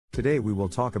Today we will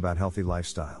talk about healthy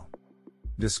lifestyle.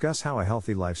 Discuss how a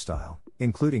healthy lifestyle,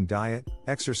 including diet,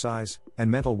 exercise, and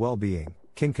mental well-being,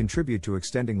 can contribute to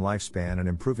extending lifespan and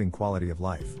improving quality of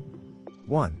life.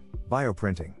 1.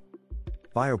 Bioprinting.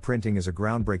 Bioprinting is a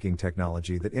groundbreaking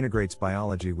technology that integrates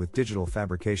biology with digital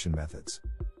fabrication methods,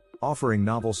 offering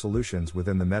novel solutions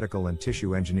within the medical and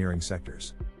tissue engineering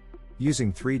sectors.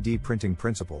 Using 3D printing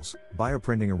principles,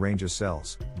 bioprinting arranges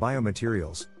cells,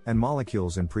 biomaterials, and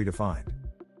molecules in predefined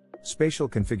spatial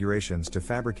configurations to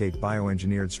fabricate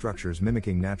bioengineered structures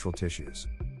mimicking natural tissues.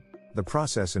 The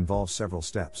process involves several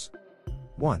steps.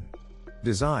 1.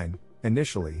 Design.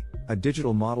 Initially, a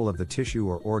digital model of the tissue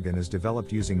or organ is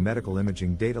developed using medical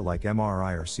imaging data like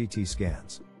MRI or CT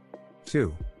scans.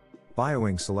 2.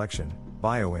 Bioink Selection.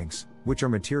 Bioinks, which are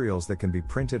materials that can be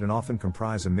printed and often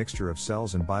comprise a mixture of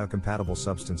cells and biocompatible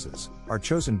substances, are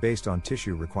chosen based on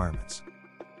tissue requirements.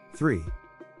 3.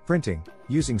 Printing.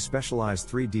 Using specialized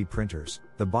 3D printers,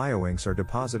 the bioinks are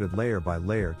deposited layer by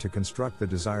layer to construct the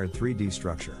desired 3D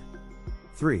structure.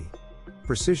 3.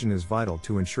 Precision is vital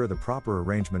to ensure the proper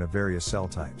arrangement of various cell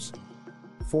types.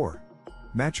 4.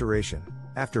 Maturation.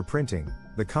 After printing,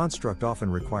 the construct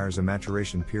often requires a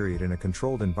maturation period in a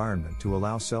controlled environment to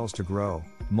allow cells to grow,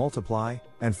 multiply,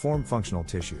 and form functional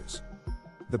tissues.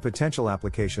 The potential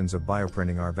applications of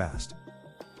bioprinting are vast.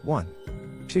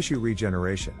 1. Tissue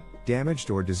regeneration. Damaged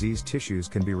or diseased tissues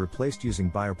can be replaced using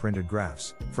bioprinted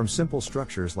grafts, from simple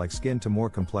structures like skin to more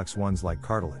complex ones like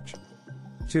cartilage.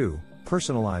 2.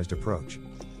 Personalized approach.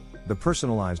 The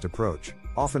personalized approach,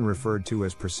 often referred to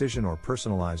as precision or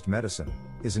personalized medicine,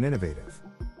 is an innovative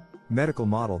medical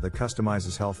model that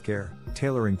customizes healthcare,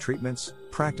 tailoring treatments,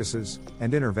 practices,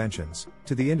 and interventions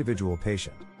to the individual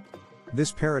patient.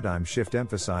 This paradigm shift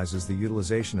emphasizes the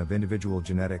utilization of individual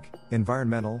genetic,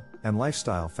 environmental, and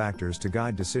lifestyle factors to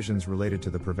guide decisions related to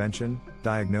the prevention,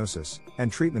 diagnosis,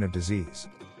 and treatment of disease.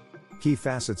 Key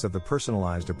facets of the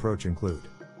personalized approach include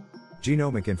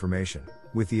genomic information.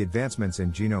 With the advancements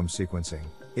in genome sequencing,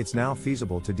 it's now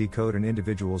feasible to decode an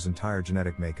individual's entire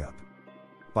genetic makeup.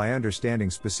 By understanding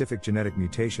specific genetic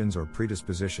mutations or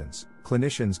predispositions,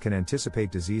 clinicians can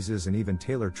anticipate diseases and even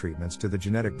tailor treatments to the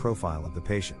genetic profile of the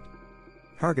patient.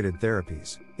 Targeted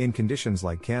therapies. In conditions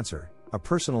like cancer, a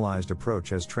personalized approach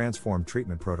has transformed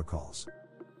treatment protocols.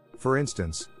 For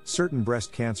instance, certain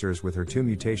breast cancers with HER2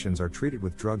 mutations are treated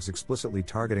with drugs explicitly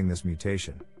targeting this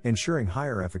mutation, ensuring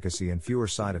higher efficacy and fewer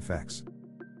side effects.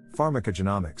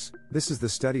 Pharmacogenomics. This is the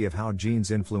study of how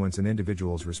genes influence an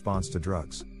individual's response to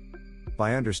drugs.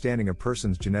 By understanding a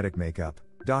person's genetic makeup,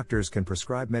 doctors can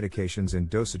prescribe medications in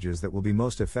dosages that will be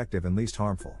most effective and least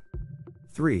harmful.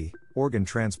 3. Organ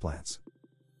transplants.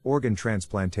 Organ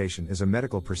transplantation is a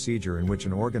medical procedure in which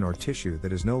an organ or tissue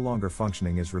that is no longer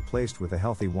functioning is replaced with a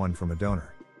healthy one from a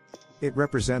donor. It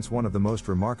represents one of the most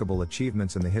remarkable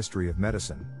achievements in the history of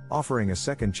medicine, offering a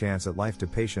second chance at life to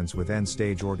patients with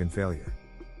end-stage organ failure.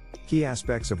 Key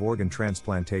aspects of organ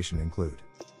transplantation include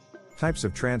types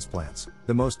of transplants.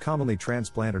 The most commonly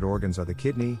transplanted organs are the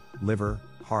kidney, liver,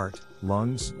 heart,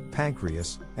 lungs,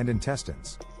 pancreas, and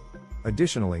intestines.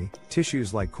 Additionally,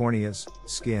 tissues like corneas,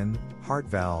 skin, heart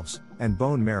valves, and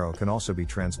bone marrow can also be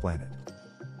transplanted.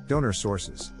 Donor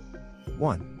sources.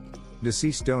 1.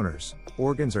 Deceased donors.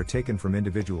 Organs are taken from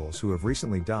individuals who have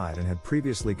recently died and had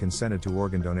previously consented to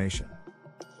organ donation.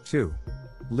 2.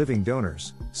 Living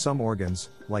donors. Some organs,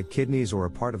 like kidneys or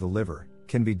a part of the liver,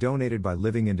 can be donated by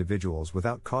living individuals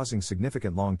without causing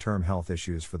significant long-term health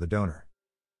issues for the donor.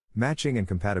 Matching and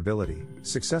compatibility.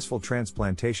 Successful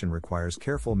transplantation requires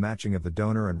careful matching of the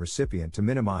donor and recipient to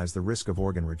minimize the risk of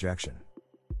organ rejection.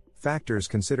 Factors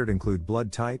considered include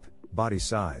blood type, body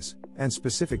size, and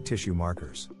specific tissue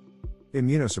markers.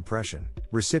 Immunosuppression.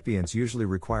 Recipients usually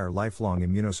require lifelong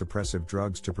immunosuppressive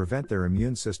drugs to prevent their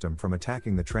immune system from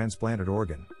attacking the transplanted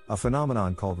organ, a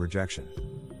phenomenon called rejection.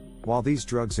 While these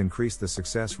drugs increase the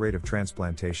success rate of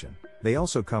transplantation, they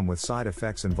also come with side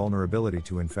effects and vulnerability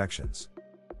to infections.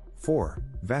 4.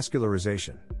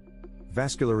 Vascularization.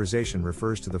 Vascularization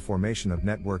refers to the formation of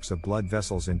networks of blood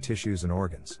vessels in tissues and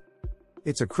organs.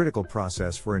 It's a critical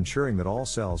process for ensuring that all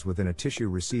cells within a tissue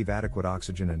receive adequate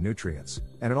oxygen and nutrients,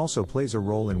 and it also plays a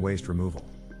role in waste removal.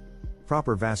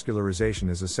 Proper vascularization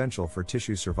is essential for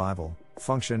tissue survival,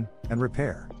 function, and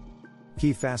repair.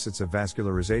 Key facets of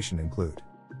vascularization include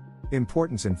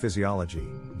importance in physiology.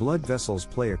 Blood vessels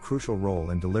play a crucial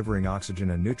role in delivering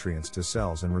oxygen and nutrients to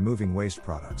cells and removing waste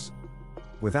products.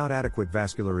 Without adequate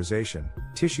vascularization,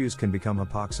 tissues can become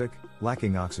hypoxic,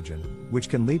 lacking oxygen, which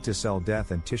can lead to cell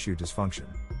death and tissue dysfunction.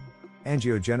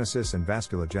 Angiogenesis and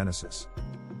vasculogenesis.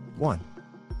 1.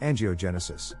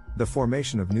 Angiogenesis, the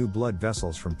formation of new blood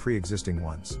vessels from pre-existing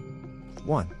ones.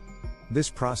 1. This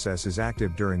process is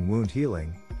active during wound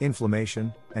healing,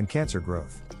 inflammation, and cancer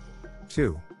growth.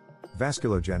 2.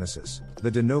 Vasculogenesis,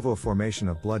 the de novo formation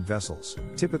of blood vessels,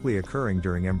 typically occurring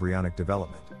during embryonic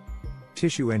development.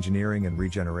 Tissue engineering and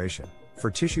regeneration. For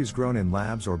tissues grown in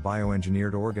labs or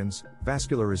bioengineered organs,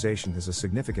 vascularization is a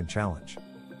significant challenge.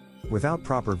 Without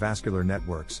proper vascular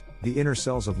networks, the inner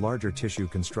cells of larger tissue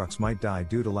constructs might die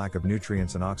due to lack of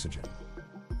nutrients and oxygen.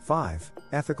 5.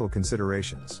 Ethical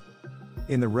considerations.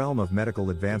 In the realm of medical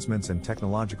advancements and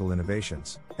technological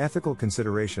innovations, ethical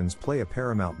considerations play a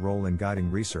paramount role in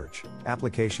guiding research,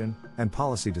 application, and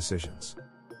policy decisions.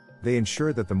 They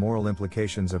ensure that the moral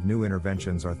implications of new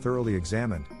interventions are thoroughly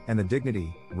examined, and the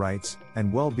dignity, rights,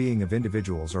 and well-being of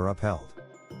individuals are upheld.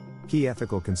 Key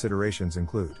ethical considerations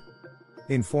include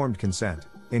informed consent,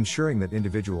 ensuring that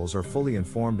individuals are fully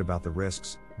informed about the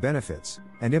risks, benefits,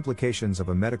 and implications of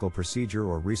a medical procedure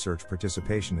or research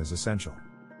participation is essential.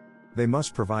 They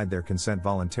must provide their consent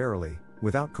voluntarily,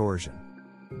 without coercion.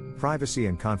 Privacy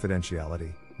and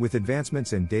confidentiality. With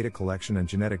advancements in data collection and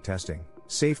genetic testing,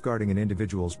 safeguarding an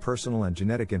individual's personal and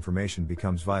genetic information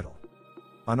becomes vital.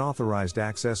 Unauthorized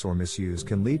access or misuse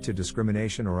can lead to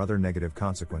discrimination or other negative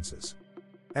consequences.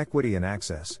 Equity and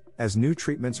access. As new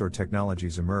treatments or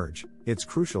technologies emerge, it's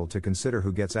crucial to consider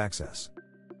who gets access.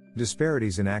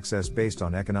 Disparities in access based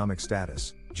on economic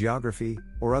status, geography,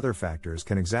 or other factors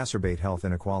can exacerbate health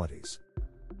inequalities.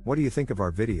 What do you think of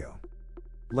our video?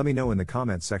 Let me know in the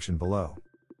comments section below.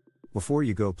 Before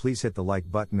you go, please hit the like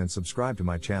button and subscribe to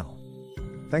my channel.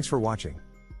 Thanks for watching.